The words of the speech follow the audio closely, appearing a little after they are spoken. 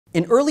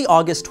In early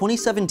August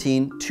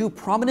 2017, two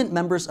prominent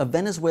members of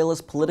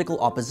Venezuela's political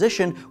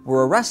opposition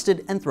were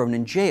arrested and thrown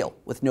in jail,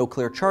 with no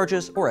clear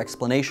charges or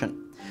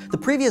explanation. The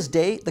previous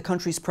day, the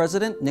country's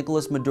president,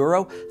 Nicholas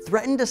Maduro,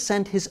 threatened to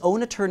send his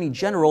own attorney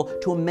general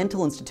to a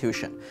mental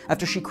institution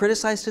after she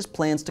criticized his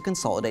plans to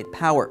consolidate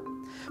power.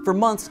 For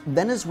months,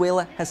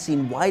 Venezuela has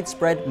seen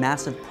widespread,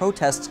 massive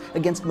protests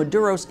against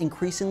Maduro's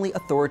increasingly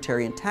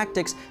authoritarian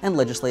tactics and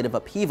legislative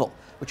upheaval,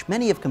 which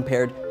many have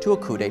compared to a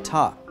coup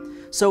d'etat.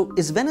 So,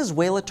 is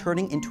Venezuela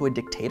turning into a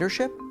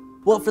dictatorship?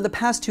 Well, for the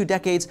past 2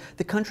 decades,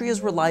 the country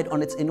has relied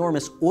on its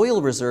enormous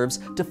oil reserves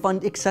to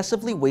fund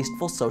excessively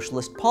wasteful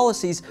socialist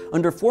policies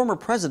under former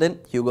President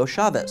Hugo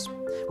Chavez.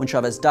 When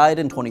Chavez died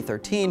in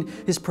 2013,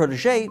 his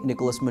protege,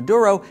 Nicolas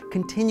Maduro,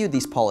 continued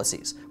these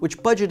policies, which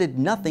budgeted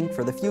nothing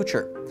for the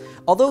future.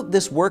 Although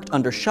this worked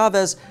under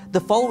Chavez, the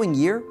following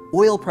year,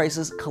 oil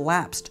prices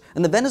collapsed,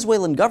 and the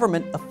Venezuelan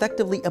government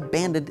effectively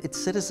abandoned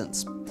its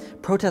citizens.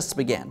 Protests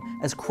began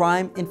as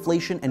crime,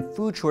 inflation, and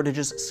food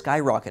shortages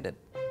skyrocketed.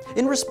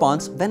 In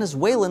response,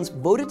 Venezuelans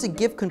voted to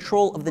give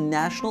control of the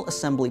National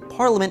Assembly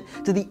Parliament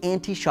to the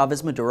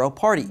anti-Chavez Maduro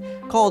party,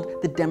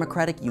 called the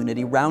Democratic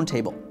Unity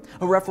Roundtable.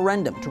 A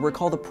referendum to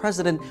recall the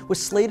president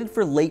was slated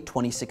for late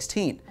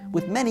 2016,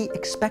 with many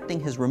expecting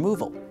his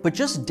removal. But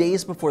just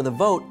days before the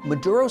vote,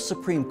 Maduro's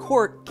Supreme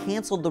Court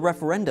canceled the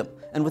referendum,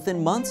 and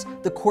within months,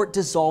 the court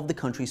dissolved the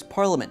country's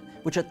parliament,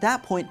 which at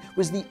that point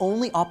was the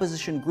only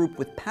opposition group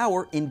with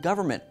power in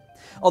government.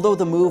 Although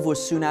the move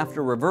was soon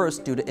after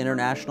reversed due to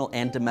international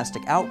and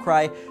domestic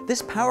outcry,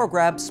 this power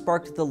grab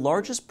sparked the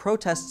largest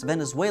protests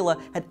Venezuela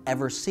had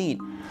ever seen.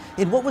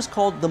 In what was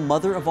called the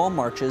mother of all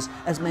marches,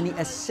 as many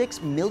as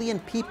 6 million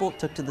people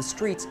took to the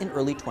streets in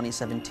early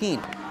 2017,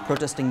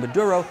 protesting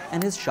Maduro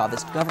and his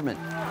Chavist government.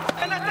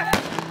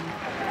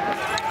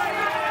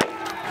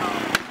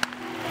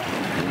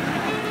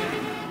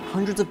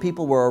 Hundreds of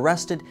people were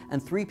arrested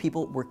and 3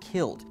 people were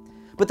killed.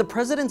 But the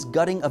president's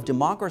gutting of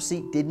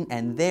democracy didn't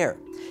end there.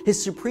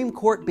 His Supreme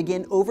Court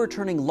began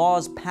overturning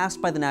laws passed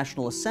by the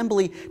National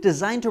Assembly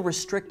designed to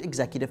restrict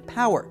executive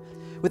power.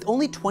 With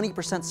only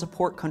 20%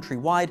 support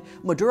countrywide,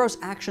 Maduro's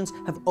actions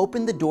have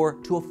opened the door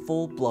to a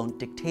full-blown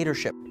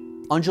dictatorship.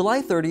 On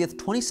July 30th,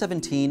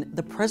 2017,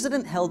 the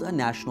president held a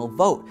national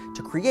vote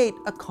to create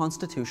a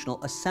constitutional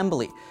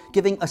assembly,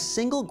 giving a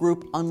single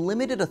group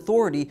unlimited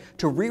authority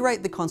to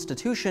rewrite the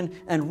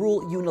constitution and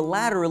rule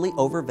unilaterally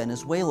over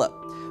Venezuela.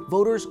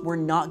 Voters were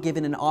not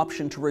given an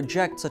option to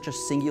reject such a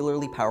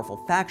singularly powerful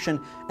faction,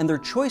 and their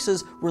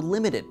choices were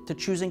limited to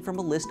choosing from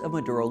a list of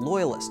Maduro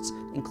loyalists,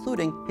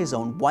 including his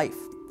own wife.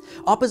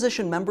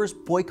 Opposition members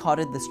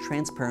boycotted this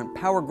transparent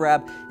power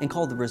grab and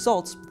called the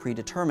results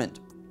predetermined.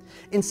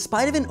 In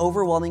spite of an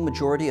overwhelming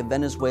majority of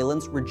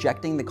Venezuelans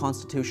rejecting the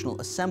Constitutional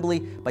Assembly,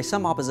 by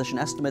some opposition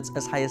estimates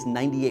as high as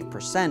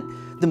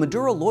 98%, the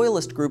Maduro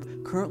loyalist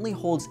group currently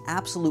holds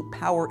absolute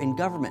power in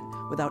government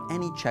without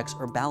any checks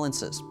or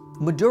balances.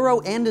 Maduro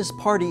and his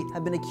party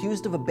have been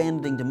accused of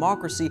abandoning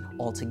democracy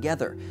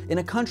altogether, in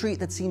a country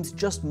that seems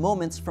just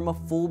moments from a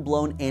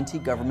full-blown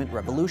anti-government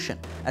revolution,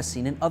 as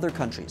seen in other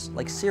countries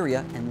like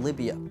Syria and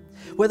Libya.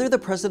 Whether the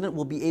president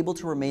will be able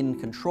to remain in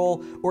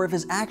control, or if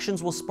his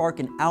actions will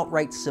spark an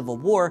outright civil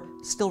war,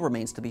 still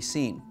remains to be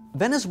seen.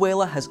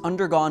 Venezuela has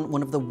undergone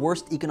one of the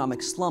worst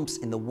economic slumps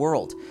in the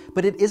world,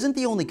 but it isn't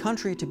the only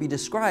country to be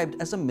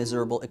described as a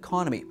miserable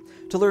economy.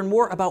 To learn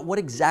more about what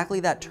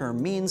exactly that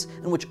term means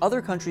and which other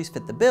countries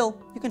fit the bill,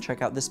 you can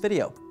check out this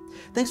video.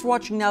 Thanks for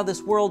watching Now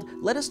This World.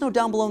 Let us know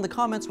down below in the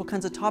comments what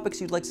kinds of topics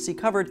you'd like to see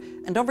covered,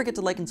 and don't forget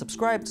to like and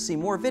subscribe to see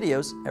more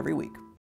videos every week.